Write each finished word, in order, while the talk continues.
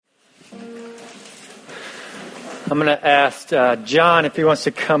I'm going to ask John if he wants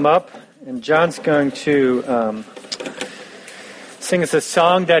to come up, and John's going to sing us a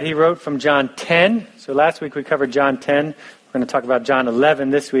song that he wrote from John 10. So last week we covered John 10. We're going to talk about John 11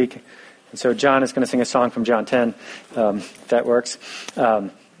 this week. And so John is going to sing a song from John 10, if that works.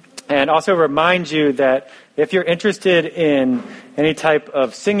 And also remind you that if you're interested in any type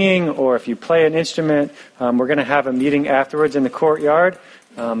of singing or if you play an instrument, we're going to have a meeting afterwards in the courtyard.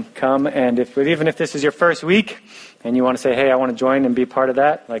 Come, and even if this is your first week and you want to say, hey, I want to join and be part of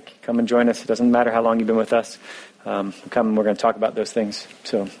that, come and join us. It doesn't matter how long you've been with us. Come and we're going to talk about those things.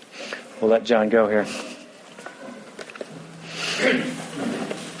 So we'll let John go here.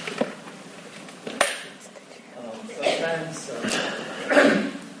 Sometimes,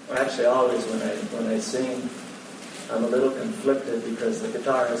 actually always when I sing, I'm a little conflicted because the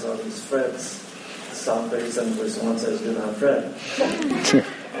guitar has all these frets. Psalm 37 verse 1 says, do not fret.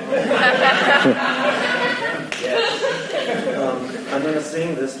 I'm going to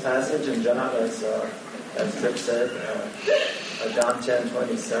sing this passage in John, as Trip said, John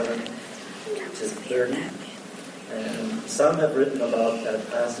 10:27 to 30. And some have written about that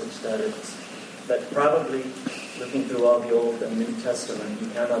passage that probably, looking through all the Old and New Testament, you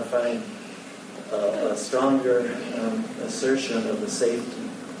cannot find a stronger assertion of the safety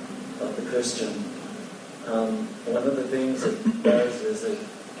of the Christian. One of the things it does is that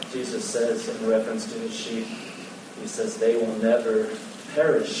Jesus says, in reference to his sheep, he says they will never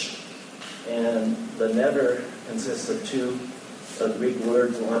perish. And the never consists of two Greek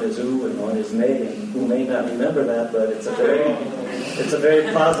words. One is ou and one is me. And who may not remember that, but it's a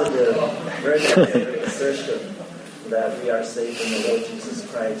very positive, very positive assertion that we are safe in the Lord Jesus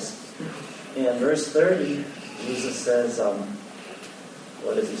Christ. In verse 30, Jesus says,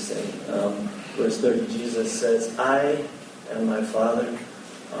 what does he say? Verse 30, Jesus says, I and my Father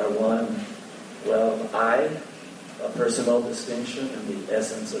are one. Well, I, a personal distinction in the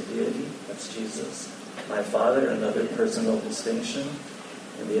essence of deity, that's Jesus. My Father, another personal distinction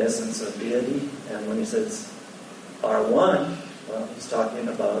in the essence of deity. And when he says, are one, well, he's talking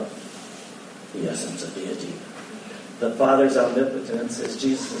about the essence of deity. The Father's omnipotence is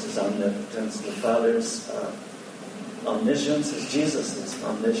Jesus' omnipotence. The Father's omniscience is Jesus'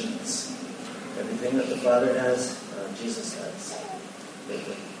 omniscience. Everything that the Father has, Jesus has.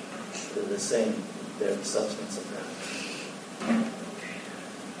 They're the same. They're the substance of God.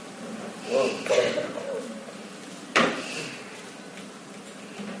 Whoa.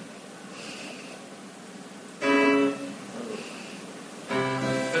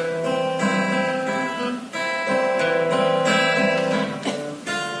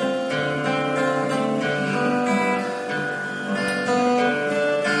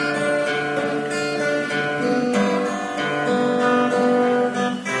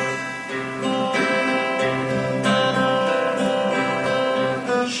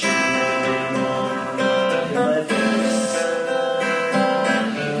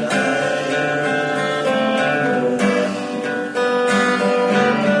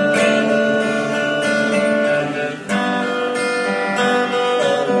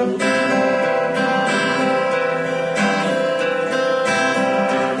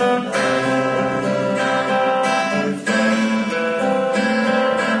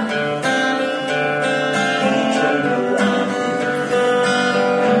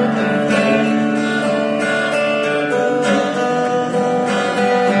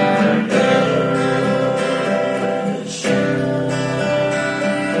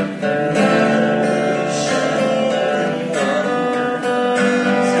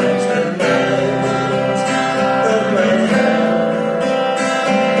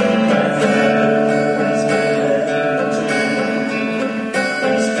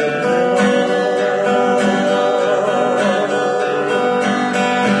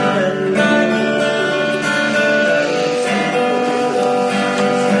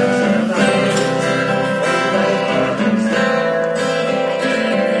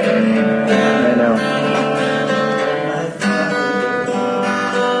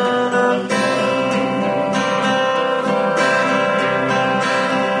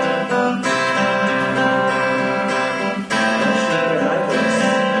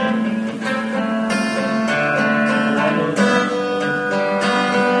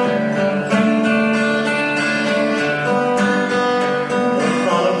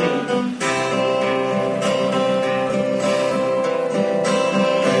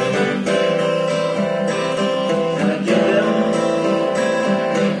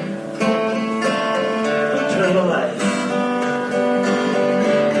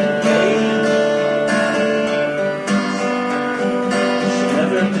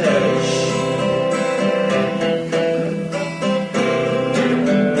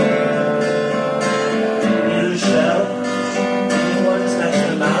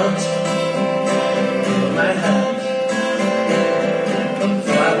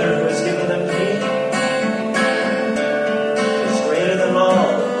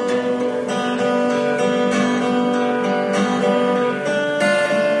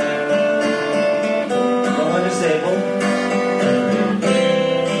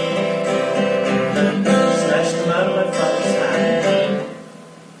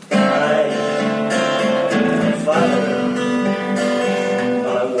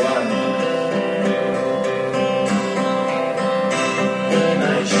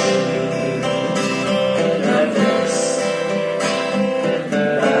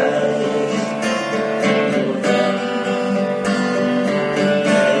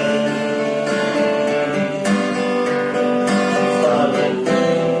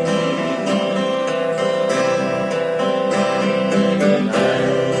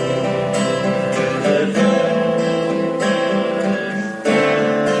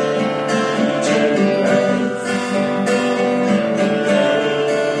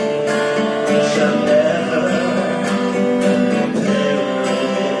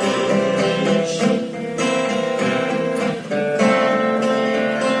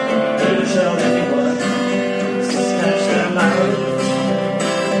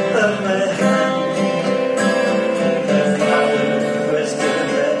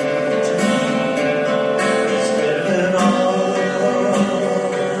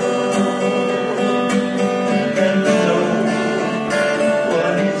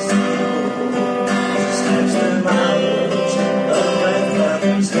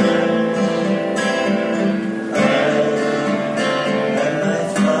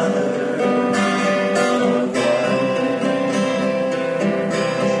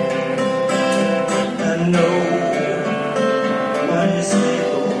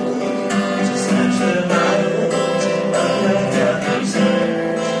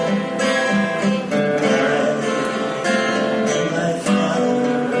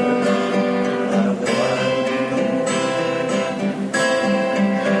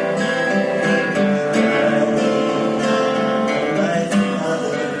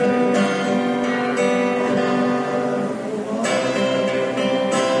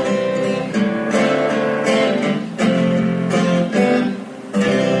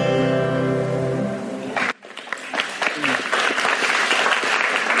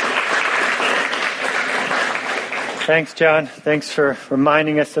 Thanks, John. Thanks for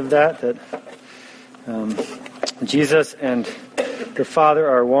reminding us of that Jesus and the Father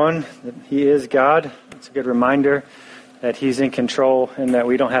are one, that He is God. It's a good reminder that He's in control and that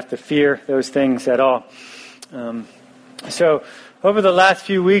we don't have to fear those things at all. So over the last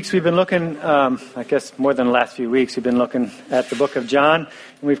few weeks, we've been looking, I guess more than the last few weeks, we've been looking at the book of John. And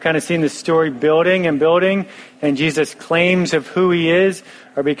we've kind of seen the story building, and Jesus' claims of who He is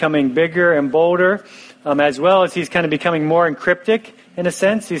are becoming bigger and bolder, as well as He's kind of becoming more cryptic in a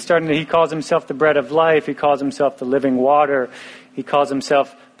sense. He calls Himself the bread of life. He calls Himself the living water. He calls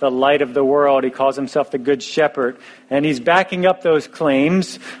Himself the light of the world. He calls Himself the good shepherd. And He's backing up those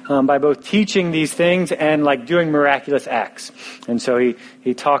claims by both teaching these things and like doing miraculous acts. And so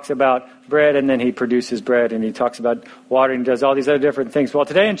he talks about bread, and then He produces bread, and He talks about water, and He does all these other different things. Well,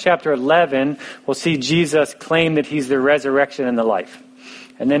 today in chapter 11, we'll see Jesus claim that He's the resurrection and the life.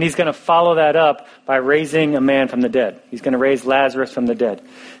 And then He's going to follow that up by raising a man from the dead. He's going to raise Lazarus from the dead.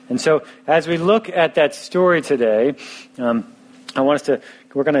 And so as we look at that story today, we're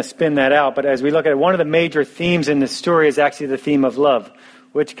going to spin that out, but as we look at it, one of the major themes in this story is actually the theme of love,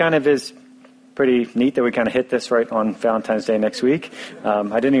 which kind of is pretty neat that we kind of hit this right on Valentine's Day next week.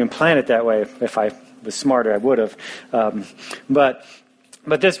 I didn't even plan it that way. If I was smarter, I would have.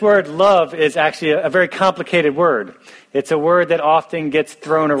 But this word love is actually a very complicated word. It's a word that often gets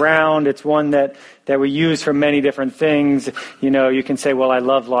thrown around. It's one that we use for many different things. You know, you can say, well, I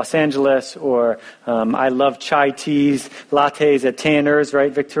love Los Angeles, or I love chai teas, lattes at Tanner's,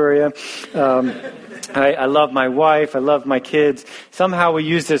 right, Victoria? I love my wife. I love my kids. Somehow we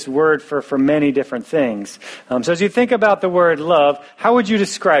use this word for many different things. So as you think about the word love, how would you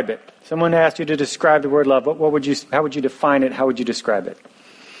describe it? Someone asked you to describe the word love. How would you define it? How would you describe it?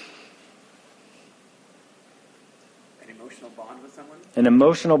 An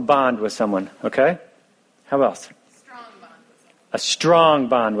emotional bond with someone. Okay? How else? A strong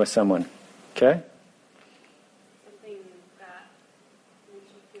bond with someone. Okay?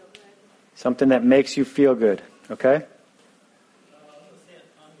 Something that makes you feel good. Okay?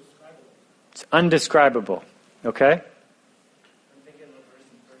 It's undescribable. Okay? I'm thinking of a verse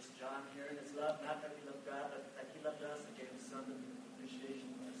in 1 John here. It's love, not that we love God, but that He loved us and gave His Son in appreciation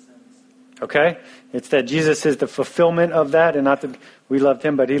of our sins. Okay? It's that Jesus is the fulfillment of that, and not that we loved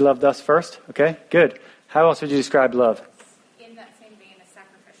Him, but He loved us first. Okay? Good. How else would you describe love? In that same vein, a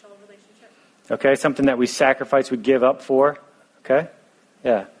sacrificial relationship. Okay? Something that we sacrifice, we give up for. Okay?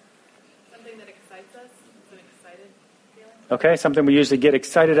 Yeah. Something that excites us. It's an excited feeling. Okay? Something we usually get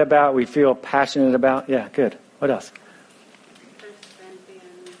excited about, we feel passionate about. Yeah, good. What else?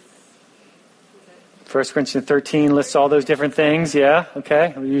 1 Corinthians 13 lists all those different things. Yeah,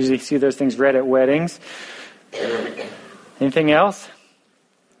 okay. We usually see those things read at weddings. Anything else?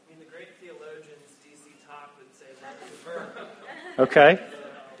 I mean, the great theologians, D.C. Talk, would say love is a verb. Okay.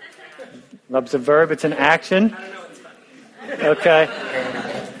 Love's a verb. It's an action. I don't know, it's funny. Okay.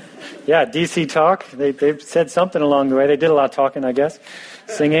 Yeah, D.C. Talk. They've said something along the way. They did a lot of talking, I guess.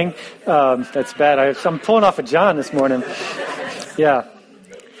 Singing. That's bad. I'm pulling off of John this morning. Yeah.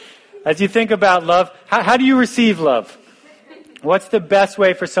 As you think about love, how do you receive love? What's the best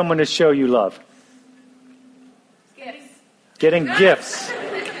way for someone to show you love? Gifts. Getting gifts.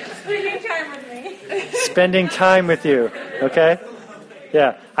 Spending time with me. Spending time with you. Okay?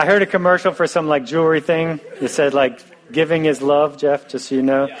 Yeah. I heard a commercial for some like jewelry thing. It said like, giving is love, Jeff, just so you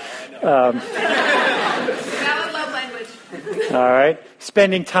know. Valid love language. All right.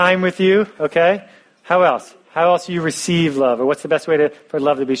 Spending time with you. Okay? How else? How else do you receive love? Or what's the best way for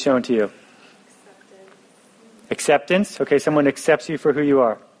love to be shown to you? Acceptance. Okay, someone accepts you for who you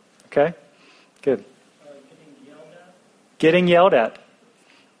are. Okay? Good. Getting yelled at.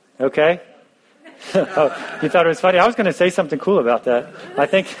 Okay? Oh, you thought it was funny? I was going to say something cool about that. I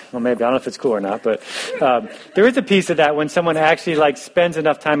think, well, maybe, I don't know if it's cool or not, but there is a piece of that when someone actually like spends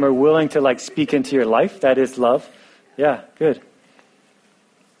enough time or willing to like speak into your life. That is love. Yeah, good.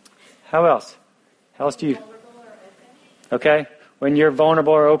 How else? How else do you... Okay? When you're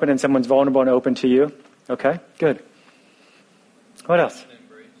vulnerable or open and someone's vulnerable and open to you. Okay? Good. What else?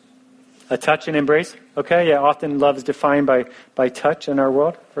 A touch and embrace. Okay? Yeah, often love is defined by touch in our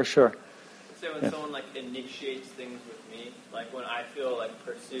world, for sure. So when someone like initiates things with me, like when I feel like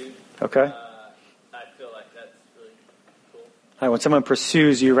pursued, Okay? I feel like that's really cool. All right, when someone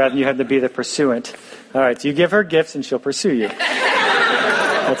pursues you rather than you have to be the pursuant. All right, so you give her gifts and she'll pursue you.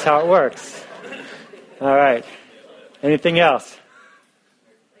 That's how it works. All right. Anything else?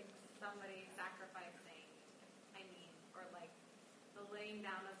 Like somebody sacrificing, or like the laying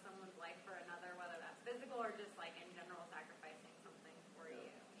down of someone's life for another, whether that's physical or just like in general sacrificing something for you.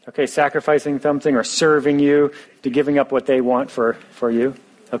 Okay, sacrificing something or serving you, to giving up what they want for you.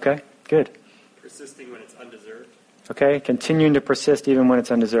 Okay, good. Persisting when it's undeserved. Okay, continuing to persist even when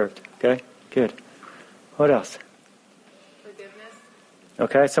it's undeserved. Okay, good. What else? Forgiveness.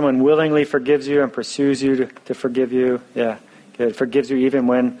 Okay, someone willingly forgives you and pursues you to forgive you. Yeah, good. Forgives you even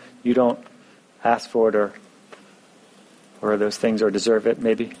when you don't ask for it or those things or deserve it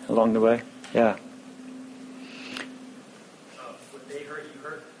maybe along the way. Yeah. When they hurt, you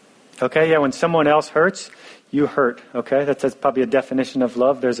hurt. Okay, yeah, when someone else hurts, you hurt. Okay, that's probably a definition of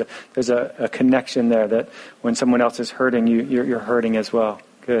love. There's a connection there that when someone else is hurting, you're hurting as well.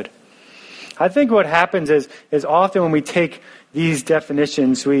 Good. I think what happens is often when we take these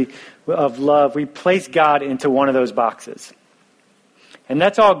definitions of love, we place God into one of those boxes. And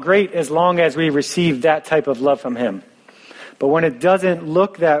that's all great as long as we receive that type of love from Him. But when it doesn't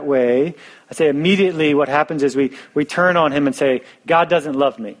look that way, I say immediately what happens is we turn on Him and say, God doesn't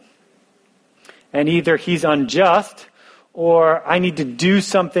love me. And either He's unjust or I need to do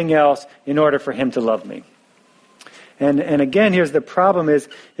something else in order for Him to love me. And again, here's the problem is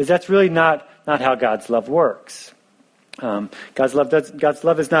that's really not how God's love works. God's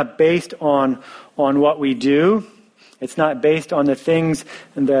love is not based on what we do. It's not based on the things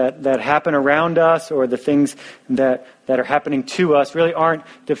that happen around us or the things that are happening to us really aren't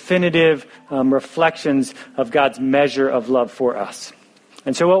definitive reflections of God's measure of love for us.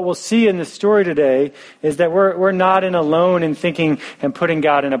 And so what we'll see in the story today is that we're not alone in thinking and putting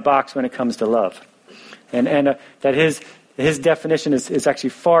God in a box when it comes to love. And that his definition is actually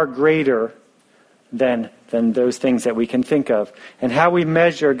far greater than those things that we can think of. And how we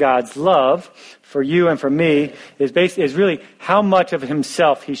measure God's love for you and for me is really how much of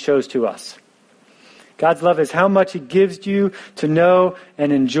Himself He shows to us. God's love is how much He gives you to know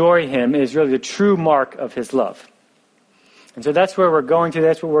and enjoy Him is really the true mark of His love. And so that's where we're going to.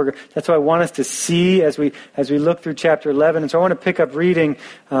 That's what I want us to see as we look through chapter 11. And so I want to pick up reading.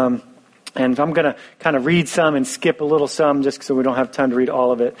 And I'm going to kind of read some and skip a little some just so we don't have time to read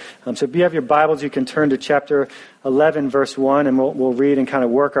all of it. So if you have your Bibles, you can turn to chapter 11, verse 1, and we'll read and kind of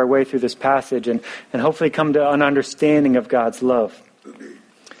work our way through this passage and hopefully come to an understanding of God's love.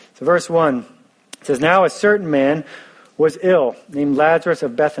 So verse 1 says, Now a certain man was ill, named Lazarus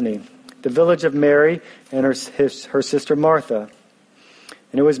of Bethany, the village of Mary and her sister Martha.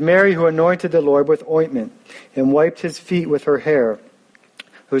 And it was Mary who anointed the Lord with ointment and wiped His feet with her hair,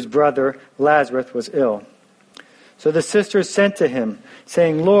 whose brother Lazarus was ill. So the sisters sent to Him,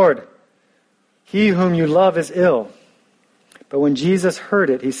 saying, Lord, he whom you love is ill. But when Jesus heard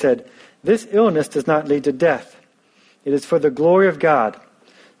it, He said, This illness does not lead to death. It is for the glory of God,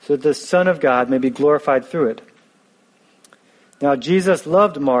 so that the Son of God may be glorified through it. Now Jesus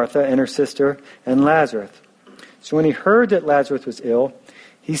loved Martha and her sister and Lazarus. So when He heard that Lazarus was ill,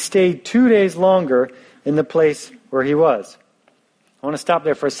 He stayed 2 days longer in the place where he was. I want to stop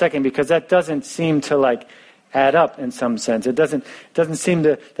there for a second because that doesn't seem to add up in some sense. It doesn't seem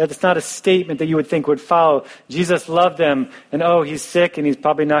that it's not a statement that you would think would follow. Jesus loved them and He's sick and he's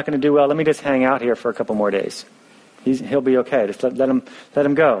probably not going to do well. Let me just hang out here for a couple more days. He'll be okay. Just let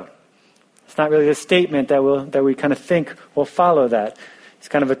him go. It's not really a statement that we kind of think will follow that. It's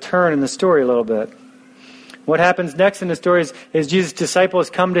kind of a turn in the story a little bit. What happens next in the story is Jesus' disciples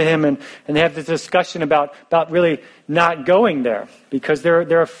come to Him and they have this discussion about really not going there because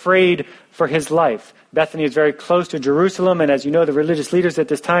they're afraid for His life. Bethany is very close to Jerusalem, and as you know, the religious leaders at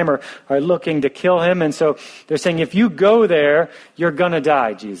this time are looking to kill Him. And so they're saying, if you go there, you're going to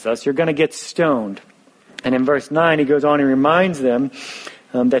die, Jesus. You're going to get stoned. And in verse 9, He goes on and reminds them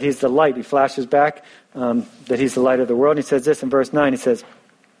that He's the light. He flashes back that He's the light of the world. And He says this in verse 9. He says,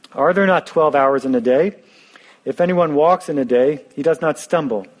 Are there not 12 hours in a day? If anyone walks in the day, he does not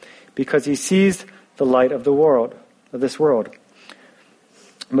stumble, because he sees the light of the world, of this world.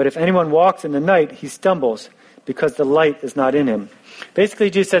 But if anyone walks in the night, he stumbles, because the light is not in him.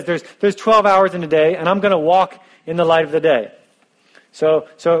 Basically, Jesus says there's 12 hours in a day, and I'm going to walk in the light of the day. So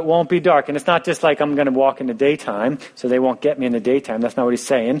it won't be dark. And it's not just like I'm going to walk in the daytime, so they won't get me in the daytime. That's not what He's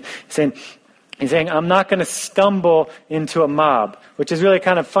saying. He's saying, I'm not going to stumble into a mob, which is really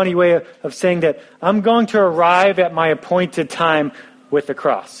kind of funny way of saying that I'm going to arrive at my appointed time with the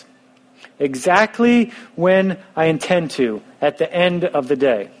cross. Exactly when I intend to, at the end of the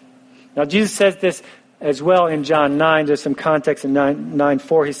day. Now, Jesus says this as well in John 9. There's some context in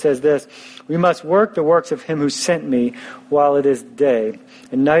 9:4. He says this, We must work the works of Him who sent me while it is day,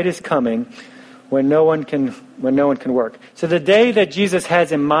 and night is coming when no one can work. So the day that Jesus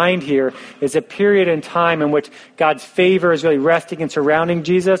has in mind here is a period in time in which God's favor is really resting and surrounding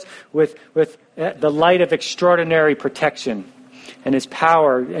Jesus with the light of extraordinary protection. and his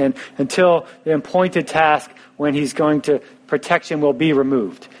power, and until the appointed task when he's going to, protection will be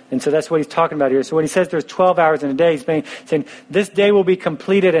removed. And so that's what he's talking about here. So when he says there's 12 hours in a day, he's saying this day will be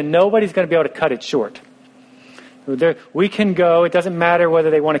completed and nobody's going to be able to cut it short. We can go. It doesn't matter whether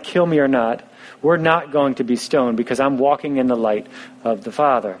they want to kill me or not. We're not going to be stoned because I'm walking in the light of the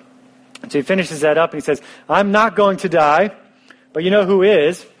Father. And so he finishes that up and he says, I'm not going to die, but you know who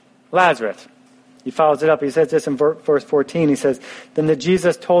is? Lazarus. He follows it up. He says this in verse 14. He says, then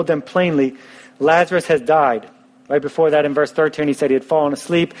Jesus told them plainly, Lazarus has died. Right before that, in verse 13, he said he had fallen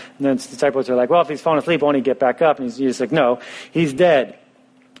asleep. And then his disciples are like, well, if he's fallen asleep, won't he get back up? And he's like, no, he's dead.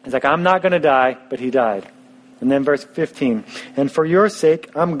 He's like, I'm not going to die, but he died. And then verse 15, and for your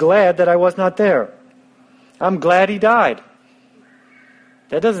sake, I'm glad that I was not there. I'm glad he died.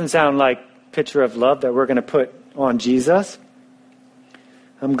 That doesn't sound like a picture of love that we're going to put on Jesus.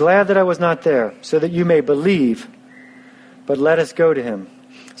 I'm glad that I was not there, so that you may believe, but let us go to him.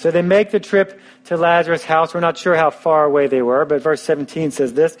 So they make the trip to Lazarus' house. We're not sure how far away they were, but verse 17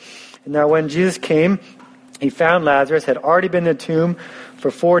 says this. And now when Jesus came, he found Lazarus had already been in the tomb for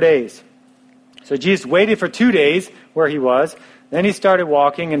 4 days. So Jesus waited for 2 days where he was. Then he started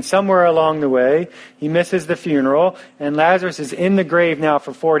walking, and somewhere along the way, he misses the funeral, and Lazarus is in the grave now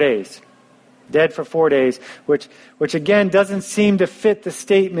for 4 days. Dead for 4 days, which again doesn't seem to fit the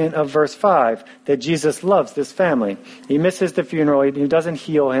statement of verse 5, that Jesus loves this family. He misses the funeral, he doesn't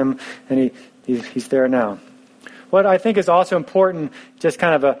heal him, and he's there now. What I think is also important, just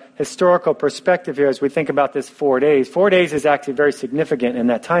kind of a historical perspective here as we think about this 4 days. 4 days is actually very significant in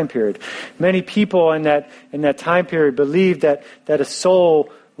that time period. Many people in that time period believed that a soul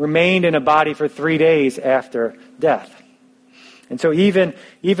remained in a body for 3 days after death. And so even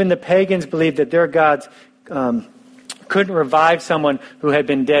the pagans believed that their gods couldn't revive someone who had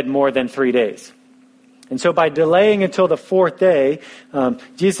been dead more than 3 days. And so by delaying until the fourth day,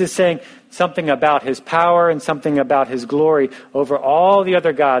 Jesus is saying something about his power and something about his glory over all the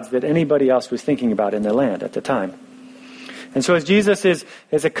other gods that anybody else was thinking about in the land at the time. And so as Jesus is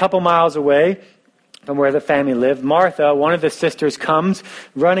a couple miles away from where the family lived, Martha, one of the sisters, comes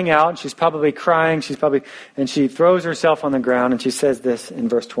running out, and she's probably crying, and she throws herself on the ground, and she says this in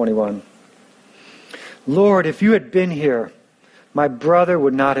verse 21. Lord, if you had been here, my brother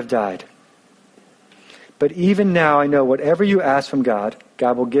would not have died. But even now I know whatever you ask from God,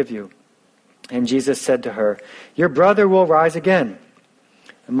 God will give you. And Jesus said to her, your brother will rise again.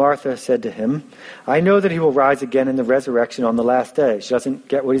 And Martha said to him, I know that he will rise again in the resurrection on the last day. She doesn't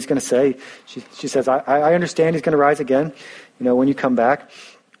get what he's going to say. She says, I understand he's going to rise again, when you come back.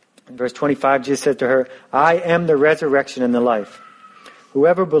 In verse 25, Jesus said to her, I am the resurrection and the life.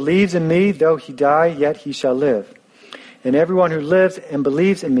 Whoever believes in me, though he die, yet he shall live. And everyone who lives and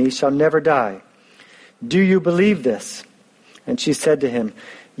believes in me shall never die. Do you believe this? And she said to him,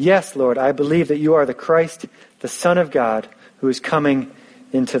 yes, Lord, I believe that you are the Christ, the Son of God, who is coming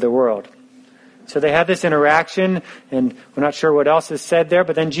into the world. So they have this interaction, and we're not sure what else is said there,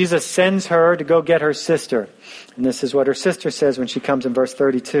 but then Jesus sends her to go get her sister. And this is what her sister says when she comes in verse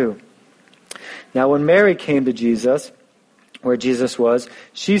 32. Now when Mary came to Jesus, where Jesus was,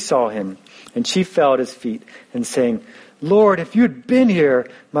 she saw him, and she fell at his feet, and saying, Lord, if you had been here,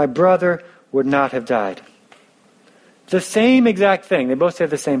 my brother would not have died. The same exact thing. They both say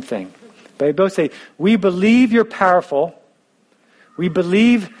the same thing. They both say, we believe you're powerful. We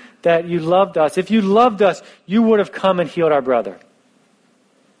believe that you loved us. If you loved us, you would have come and healed our brother.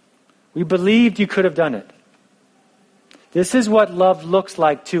 We believed you could have done it. This is what love looks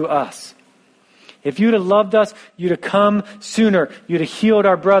like to us. If you'd have loved us, you'd have come sooner. You'd have healed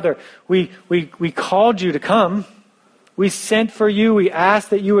our brother. We called you to come. We sent for you. We asked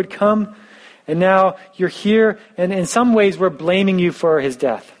that you would come. And now you're here, and in some ways we're blaming you for his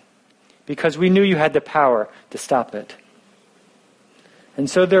death because we knew you had the power to stop it. And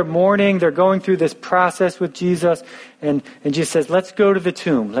so they're mourning, they're going through this process with Jesus, and Jesus says, let's go to the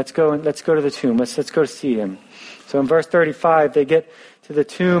tomb. Let's go to the tomb. Let's go to see him. So in verse 35, they get to the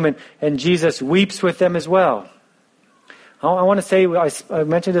tomb, and Jesus weeps with them as well. I want to say, I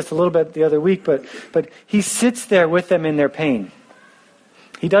mentioned this a little bit the other week, but he sits there with them in their pain.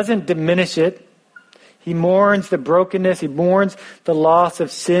 He doesn't diminish it. He mourns the brokenness. He mourns the loss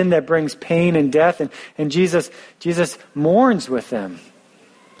of sin that brings pain and death. And Jesus mourns with them.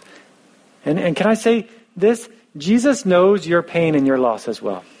 And can I say this? Jesus knows your pain and your loss as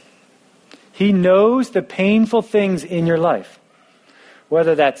well. He knows the painful things in your life.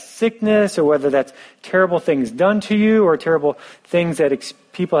 Whether that's sickness or whether that's terrible things done to you or terrible things that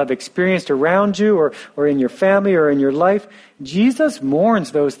people have experienced around you or in your family or in your life, Jesus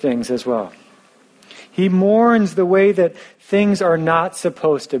mourns those things as well. He mourns the way that things are not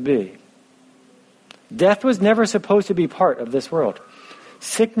supposed to be. Death was never supposed to be part of this world.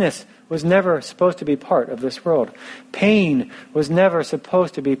 Sickness was never supposed to be part of this world. Pain was never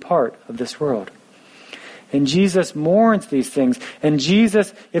supposed to be part of this world. And Jesus mourns these things. And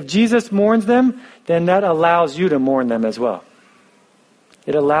if Jesus mourns them, then that allows you to mourn them as well.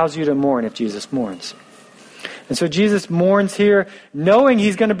 It allows you to mourn if Jesus mourns. And so Jesus mourns here, knowing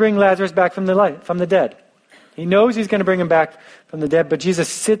he's going to bring Lazarus back from the dead. He knows he's going to bring him back from the dead, but Jesus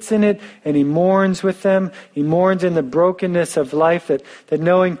sits in it and he mourns with them. He mourns in the brokenness of life, that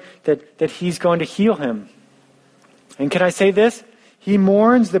knowing that he's going to heal him. And can I say this? He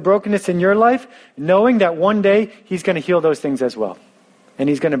mourns the brokenness in your life, knowing that one day he's going to heal those things as well. And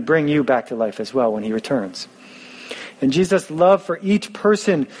he's going to bring you back to life as well when he returns. And Jesus' love for each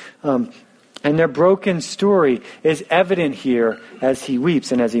person and their broken story is evident here as he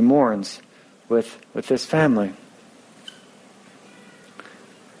weeps and as he mourns with this family.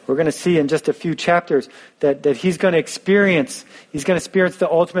 We're going to see in just a few chapters that he's going to experience the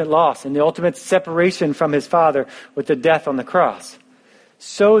ultimate loss and the ultimate separation from his Father with the death on the cross,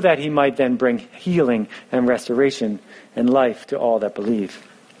 so that he might then bring healing and restoration and life to all that believe.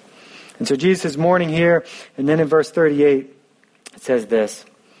 And so Jesus is mourning here, and then in verse 38, it says this: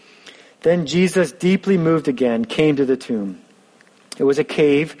 Then Jesus, deeply moved again, came to the tomb. It was a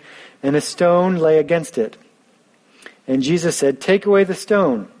cave, and a stone lay against it. And Jesus said, "Take away the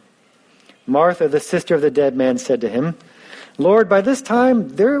stone." Martha, the sister of the dead man, said to him, "Lord, by this time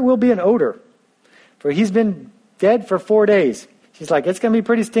there will be an odor, for he's been dead for 4 days." She's like, "It's going to be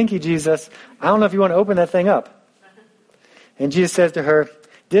pretty stinky, Jesus. I don't know if you want to open that thing up." And Jesus says to her,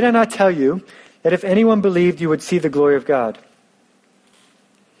 "Did I not tell you that if anyone believed, you would see the glory of God?"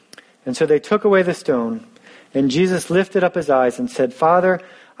 And so they took away the stone, and Jesus lifted up his eyes and said, "Father,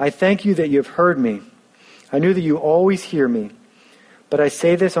 I thank you that you have heard me. I knew that you always hear me. But I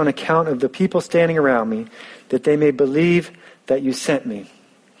say this on account of the people standing around me, that they may believe that you sent me."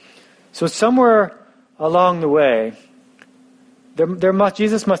 So somewhere along the way,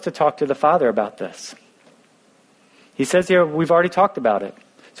 Jesus must have talked to the Father about this. He says here, we've already talked about it.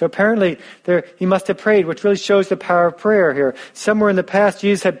 So apparently he must have prayed, which really shows the power of prayer here. Somewhere in the past,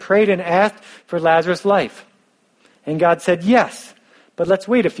 Jesus had prayed and asked for Lazarus' life. And God said, yes, but let's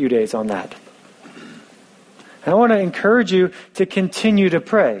wait a few days on that. And I want to encourage you to continue to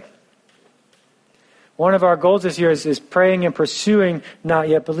pray. One of our goals this year is praying and pursuing not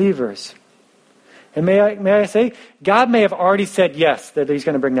yet believers. And may I say, God may have already said yes, that he's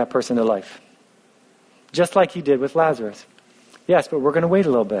going to bring that person to life. Just like he did with Lazarus. Yes, but we're going to wait a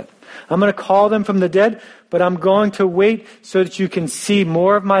little bit. I'm going to call them from the dead, but I'm going to wait so that you can see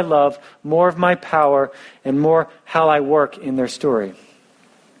more of my love, more of my power, and more how I work in their story.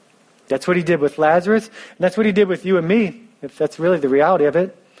 That's what he did with Lazarus, and that's what he did with you and me, if that's really the reality of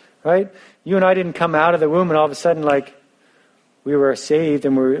it, right? You and I didn't come out of the womb and all of a sudden, we were saved,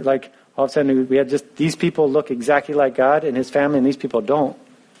 and we're all of a sudden we had just these people look exactly like God and his family, and these people don't.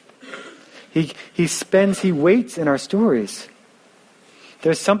 He waits in our stories.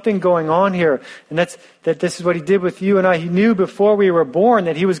 There's something going on here, and that this is what he did with you and I. He knew before we were born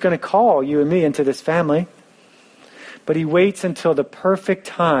that he was going to call you and me into this family. But he waits until the perfect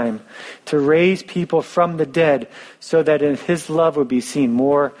time to raise people from the dead so that his love would be seen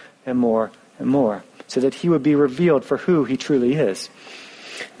more and more and more, so that he would be revealed for who he truly is.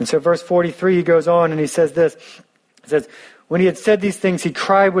 And so verse 43, he goes on and he says this. He says, when he had said these things, he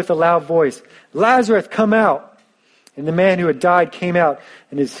cried with a loud voice, "Lazarus, come out!" And the man who had died came out,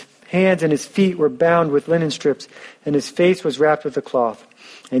 and his hands and his feet were bound with linen strips, and his face was wrapped with a cloth.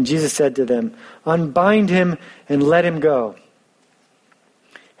 And Jesus said to them, "Unbind him and let him go."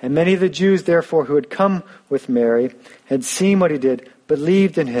 And many of the Jews, therefore, who had come with Mary, had seen what he did,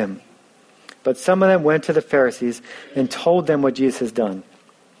 believed in him. But some of them went to the Pharisees and told them what Jesus has done.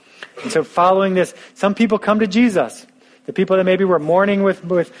 And so following this, some people come to Jesus. The people that maybe were mourning with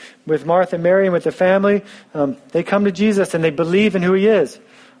Martha and Mary and with the family, they come to Jesus and they believe in who he is.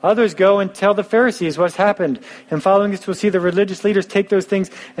 Others go and tell the Pharisees what's happened. And following this, we'll see the religious leaders take those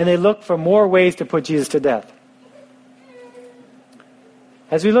things and they look for more ways to put Jesus to death.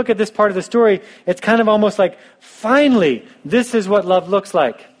 As we look at this part of the story, it's kind of almost like, finally, this is what love looks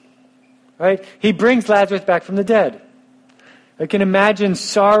like. Right? He brings Lazarus back from the dead. I can imagine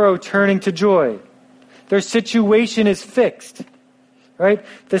sorrow turning to joy. Their situation is fixed. Right?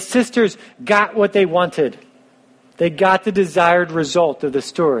 The sisters got what they wanted. They got the desired result of the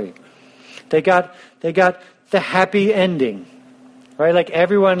story. They got the happy ending. Right? Like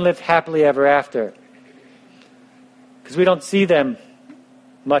everyone lived happily ever after. Because we don't see them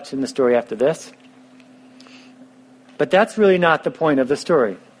much in the story after this. But that's really not the point of the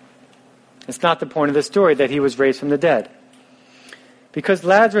story. It's not the point of the story that he was raised from the dead. Because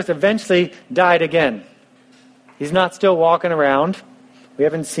Lazarus eventually died again. He's not still walking around. We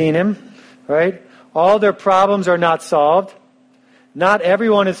haven't seen him, right? All their problems are not solved. Not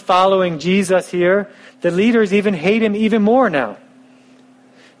everyone is following Jesus here. The leaders even hate him even more now.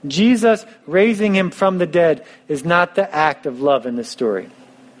 Jesus raising him from the dead is not the act of love in this story.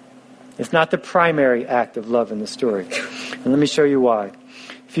 It's not the primary act of love in the story. And let me show you why.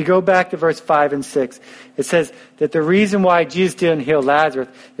 If you go back to verse 5 and 6, it says that the reason why Jesus didn't heal Lazarus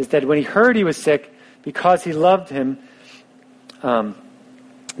is that when he heard he was sick, because he loved him,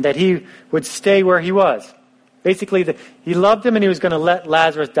 that he would stay where he was. Basically, he loved him and he was going to let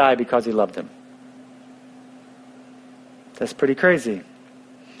Lazarus die because he loved him. That's pretty crazy.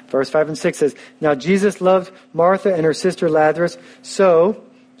 Verse 5 and 6 says, Now Jesus loved Martha and her sister Lazarus,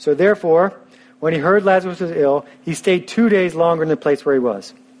 so therefore, when he heard Lazarus was ill, he stayed 2 days longer in the place where he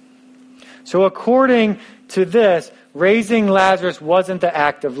was. So according to this, raising Lazarus wasn't the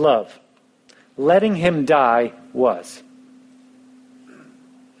act of love. Letting him die was.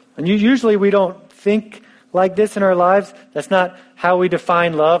 And usually we don't think like this in our lives. That's not how we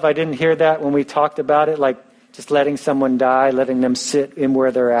define love. I didn't hear that when we talked about it, like just letting someone die, letting them sit in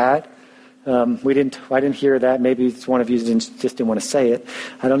where they're at. I didn't hear that. Maybe it's one of you just didn't want to say it.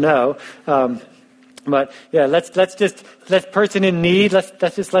 I don't know. But yeah, let's person in need.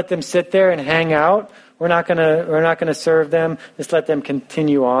 Let's just let them sit there and hang out. We're not gonna serve them. Just let them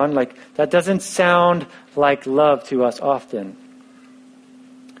continue on. Like that doesn't sound like love to us often.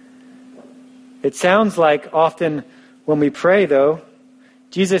 It sounds like often when we pray, though,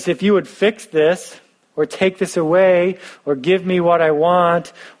 Jesus, if you would fix this, or take this away, or give me what I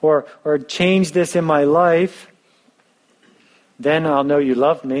want, or change this in my life, then I'll know you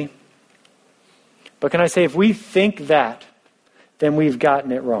love me. But can I say, if we think that, then we've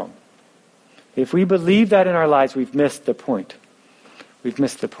gotten it wrong. If we believe that in our lives, we've missed the point. We've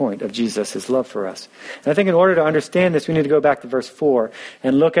missed the point of Jesus' love for us. And I think in order to understand this, we need to go back to verse 4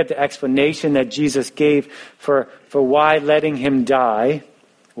 and look at the explanation that Jesus gave for why letting him die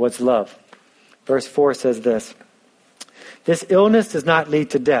was love. Verse 4 says this, This illness does not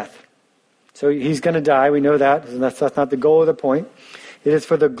lead to death. So he's going to die, we know that. That's not the goal or the point. It is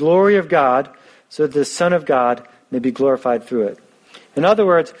for the glory of God, so that the Son of God may be glorified through it. In other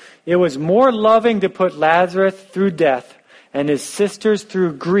words, it was more loving to put Lazarus through death and his sisters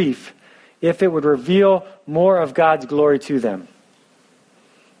through grief if it would reveal more of God's glory to them.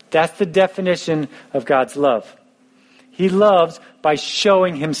 That's the definition of God's love. He loves by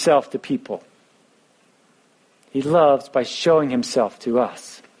showing himself to people. He loves by showing himself to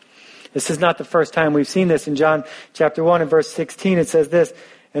us. This is not the first time we've seen this. In John chapter 1 and verse 16, it says this,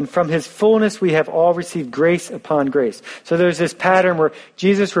 And from his fullness we have all received grace upon grace. So there's this pattern where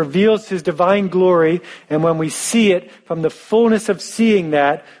Jesus reveals his divine glory, and when we see it, from the fullness of seeing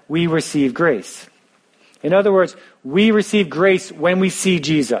that, we receive grace. In other words, we receive grace when we see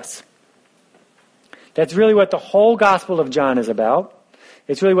Jesus. That's really what the whole Gospel of John is about.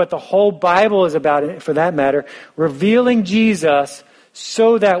 It's really what the whole Bible is about, for that matter, revealing Jesus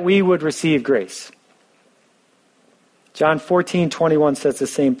so that we would receive grace. John 14:21 says the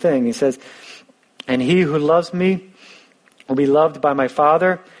same thing. He says, And he who loves me will be loved by my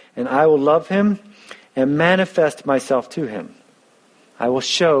Father, and I will love him and manifest myself to him. I will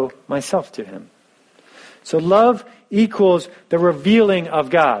show myself to him. So love equals the revealing of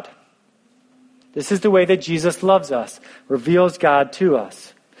God. This is the way that Jesus loves us, reveals God to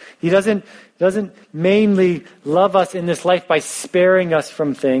us. He doesn't mainly love us in this life by sparing us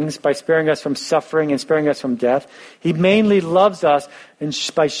from things, by sparing us from suffering and sparing us from death. He mainly loves us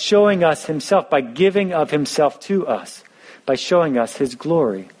by showing us himself, by giving of himself to us, by showing us his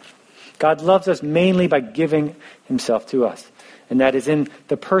glory. God loves us mainly by giving himself to us, and that is in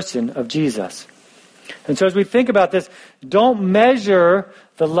the person of Jesus. And so as we think about this, don't measure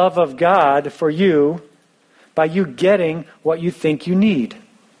the love of God for you by you getting what you think you need,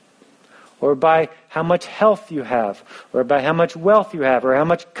 or by how much health you have, or by how much wealth you have, or how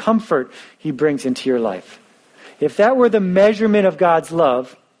much comfort he brings into your life. If that were the measurement of God's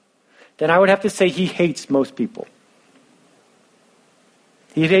love, then I would have to say he hates most people.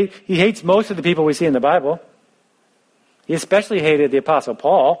 He hates most of the people we see in the Bible. He especially hated the Apostle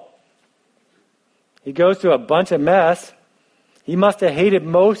Paul. He goes through a bunch of mess. He must have hated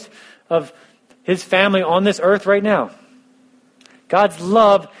most of his family on this earth right now. God's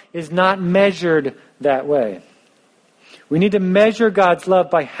love is not measured that way. We need to measure God's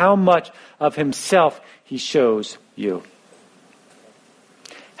love by how much of himself he shows you.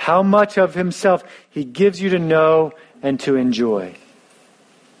 How much of himself he gives you to know and to enjoy.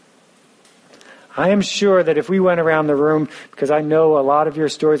 I am sure that if we went around the room, because I know a lot of your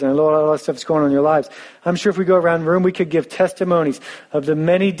stories and I know a lot of stuff that's going on in your lives, I'm sure if we go around the room, we could give testimonies of the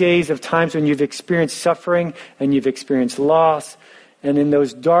many days of times when you've experienced suffering and you've experienced loss. And in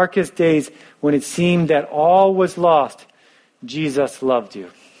those darkest days when it seemed that all was lost, Jesus loved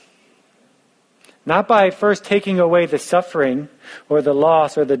you. Not by first taking away the suffering or the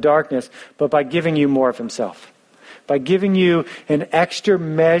loss or the darkness, but by giving you more of himself. By giving you an extra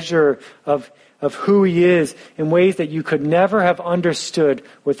measure of who he is in ways that you could never have understood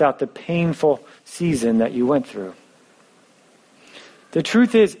without the painful season that you went through. The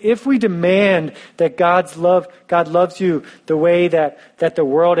truth is, if we demand that God loves you the way that the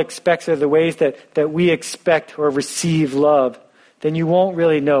world expects or the ways that we expect or receive love, then you won't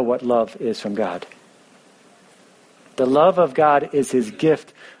really know what love is from God. The love of God is his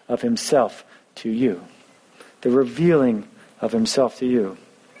gift of himself to you. The revealing of himself to you.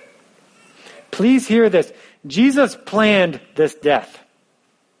 Please hear this. Jesus planned this death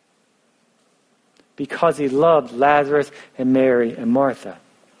because he loved Lazarus and Mary and Martha.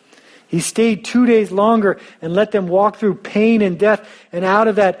 He stayed 2 days longer and let them walk through pain and death, and out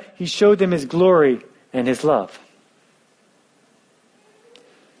of that he showed them his glory and his love.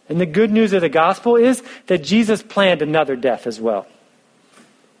 And the good news of the gospel is that Jesus planned another death as well.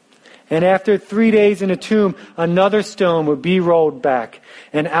 And after 3 days in a tomb, another stone would be rolled back,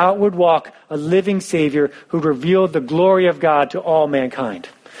 and out would walk a living Savior who revealed the glory of God to all mankind,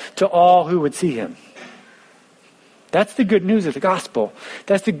 to all who would see him. That's the good news of the gospel.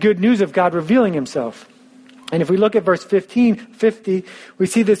 That's the good news of God revealing himself. And if we look at verse 50, we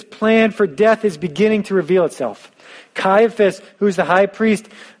see this plan for death is beginning to reveal itself. Caiaphas, who's the high priest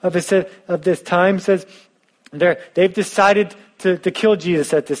of this time, says they've decided to kill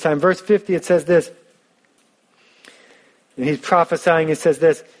Jesus at this time. Verse 50, it says this. And he's prophesying, it says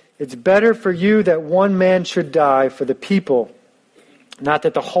this. It's better for you that one man should die for the people, not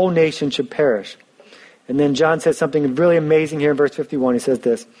that the whole nation should perish. And then John says something really amazing here in verse 51. He says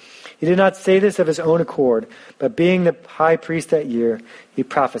this. He did not say this of his own accord, but being the high priest that year, he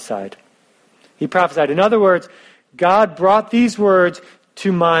prophesied. He prophesied. In other words, God brought these words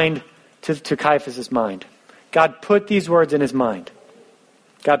to mind, to Caiaphas' mind. God put these words in his mind.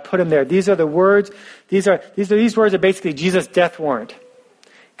 God put them there. These are the words. These words are basically Jesus' death warrant.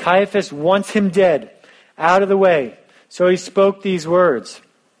 Caiaphas wants him dead, out of the way. So he spoke these words.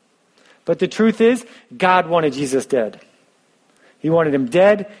 But the truth is, God wanted Jesus dead. He wanted him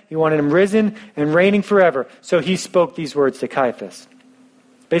dead. He wanted him risen and reigning forever. So he spoke these words to Caiaphas.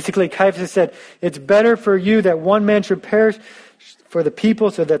 Basically, Caiaphas said, it's better for you that one man should perish for the people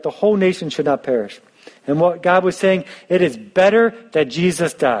so that the whole nation should not perish. And what God was saying, it is better that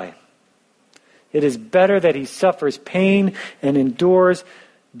Jesus die. It is better that he suffers pain and endures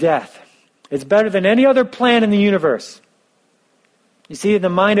death. It's better than any other plan in the universe. You see, in the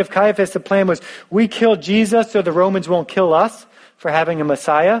mind of Caiaphas, the plan was, we kill Jesus so the Romans won't kill us for having a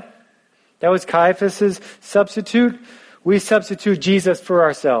Messiah. That was Caiaphas' substitute. We substitute Jesus for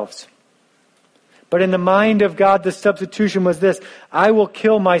ourselves. But in the mind of God, the substitution was this, I will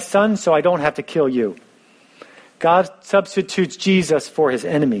kill my son so I don't have to kill you. God substitutes Jesus for his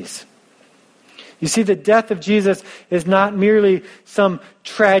enemies. You see, the death of Jesus is not merely some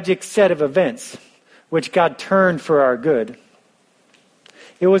tragic set of events which God turned for our good.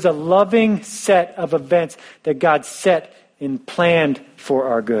 It was a loving set of events that God set and planned for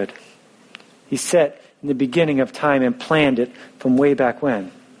our good. He set in the beginning of time and planned it from way back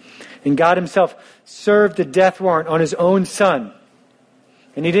when. And God himself served the death warrant on his own son.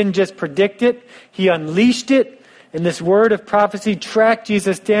 And he didn't just predict it, he unleashed it. And this word of prophecy tracked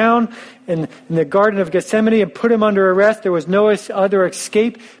Jesus down in the Garden of Gethsemane and put him under arrest. There was no other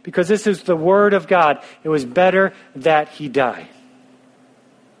escape because this is the word of God. It was better that he die.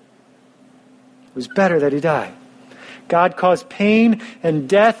 It was better that he die. God caused pain and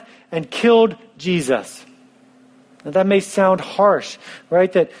death and killed Jesus. Now that may sound harsh,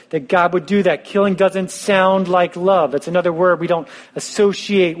 right? That God would do that. Killing doesn't sound like love. It's another word we don't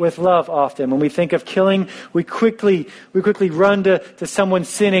associate with love often. When we think of killing, we quickly run to someone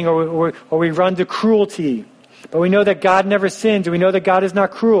sinning or we run to cruelty. But we know that God never sins and we know that God is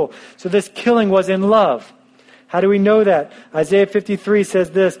not cruel. So this killing was in love. How do we know that? Isaiah 53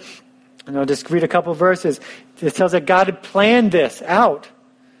 says this, and I'll just read a couple verses. It tells that God had planned this out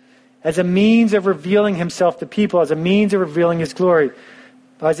as a means of revealing himself to people, as a means of revealing his glory.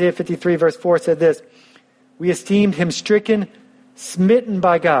 Isaiah 53 verse 4 said this, we esteemed him stricken, smitten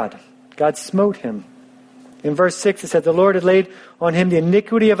by God. God smote him. In verse 6 it said, the Lord had laid on him the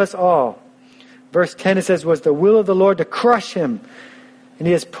iniquity of us all. Verse 10, it says, was the will of the Lord to crush him, and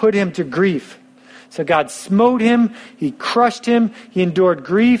he has put him to grief. So God smote him, he crushed him, he endured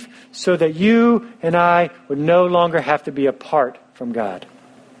grief so that you and I would no longer have to be apart from God.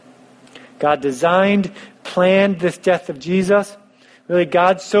 God designed, planned this death of Jesus. Really,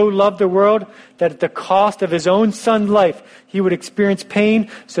 God so loved the world that at the cost of his own son's life, he would experience pain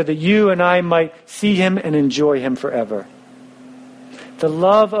so that you and I might see him and enjoy him forever. The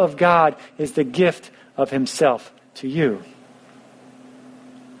love of God is the gift of himself to you.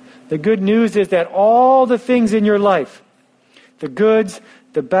 The good news is that all the things in your life, the goods,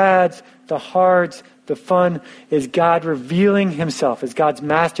 the bads, the hards, the fun, is God revealing himself, is God's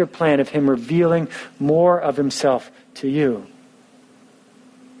master plan of him revealing more of himself to you.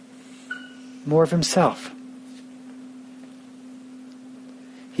 More of himself.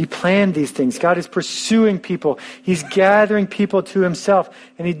 He planned these things. God is pursuing people. He's gathering people to himself.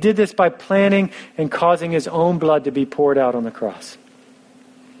 And he did this by planning and causing his own blood to be poured out on the cross.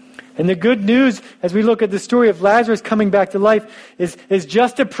 And the good news, as we look at the story of Lazarus coming back to life, is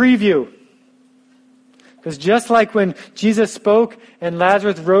just a preview. Because just like when Jesus spoke and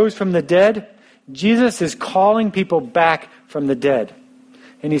Lazarus rose from the dead, Jesus is calling people back from the dead.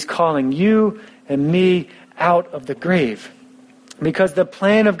 And he's calling you and me out of the grave. Because the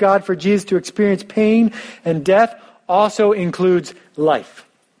plan of God for Jesus to experience pain and death also includes life.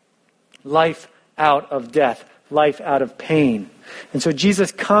 Life out of death. Life out of pain. And so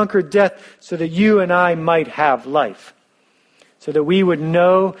Jesus conquered death so that you and I might have life. So that we would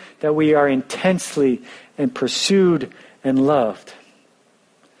know that we are intensely and pursued and loved.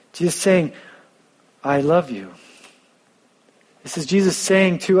 Jesus saying, I love you. This is Jesus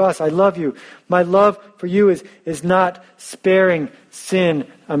saying to us, I love you. My love for you is not sparing sin.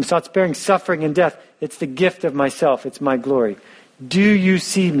 It's not sparing suffering and death. It's the gift of myself. It's my glory. Do you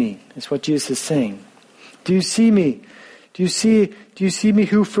see me? Is what Jesus is saying. Do you see me? Do you see me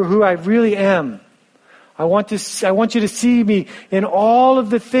for who I really am? I want you to see me in all of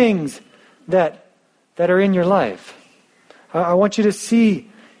the things that are in your life. I want you to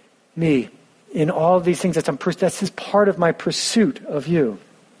see me in all of these things. That's just part of my pursuit of you.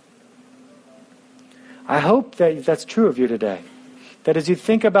 I hope that that's true of you today. That as you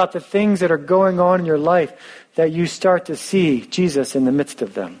think about the things that are going on in your life, that you start to see Jesus in the midst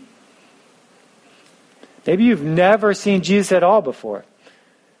of them. Maybe you've never seen Jesus at all before.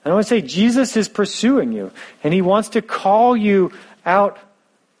 And I want to say Jesus is pursuing you. And he wants to call you out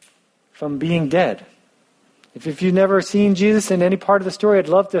from being dead. If you've never seen Jesus in any part of the story, I'd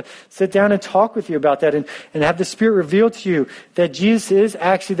love to sit down and talk with you about that and have the Spirit reveal to you that Jesus is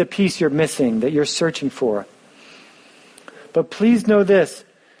actually the piece you're missing, that you're searching for. But please know this,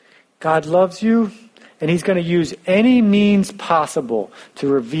 God loves you and he's going to use any means possible to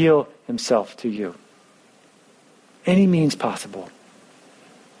reveal himself to you. Any means possible.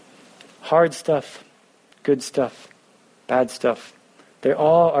 Hard stuff, good stuff, bad stuff. They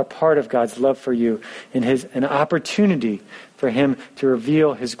all are part of God's love for you and an opportunity for him to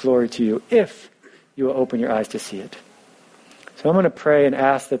reveal his glory to you if you will open your eyes to see it. So I'm going to pray and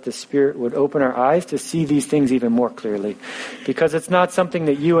ask that the Spirit would open our eyes to see these things even more clearly. Because it's not something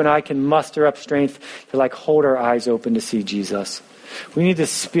that you and I can muster up strength to hold our eyes open to see Jesus. We need the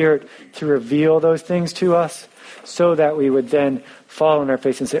Spirit to reveal those things to us so that we would then fall on our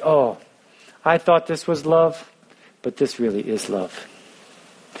face and say, oh, I thought this was love, but this really is love.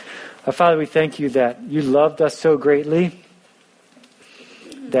 Father, we thank you that you loved us so greatly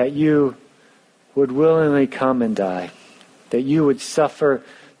that you would willingly come and die, that you would suffer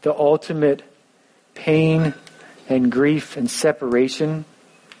the ultimate pain and grief and separation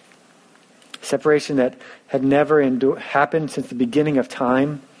that had never happened since the beginning of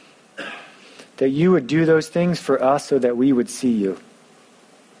time, that you would do those things for us so that we would see you.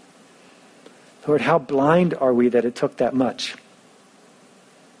 Lord, how blind are we that it took that much?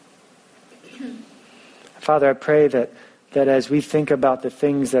 Father, I pray that as we think about the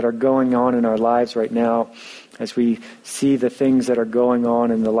things that are going on in our lives right now, as we see the things that are going on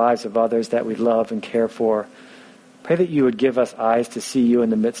in the lives of others that we love and care for, pray that you would give us eyes to see you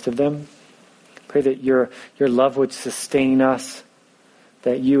in the midst of them. Pray that your love would sustain us,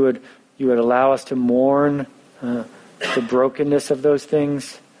 that you would allow us to mourn the brokenness of those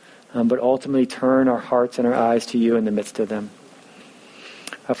things, but ultimately turn our hearts and our eyes to you in the midst of them.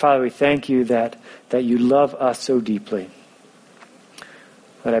 Father, we thank you that you love us so deeply.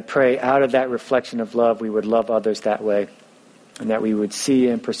 But I pray out of that reflection of love, we would love others that way, and that we would see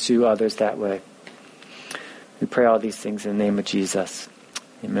and pursue others that way. We pray all these things in the name of Jesus.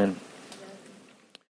 Amen.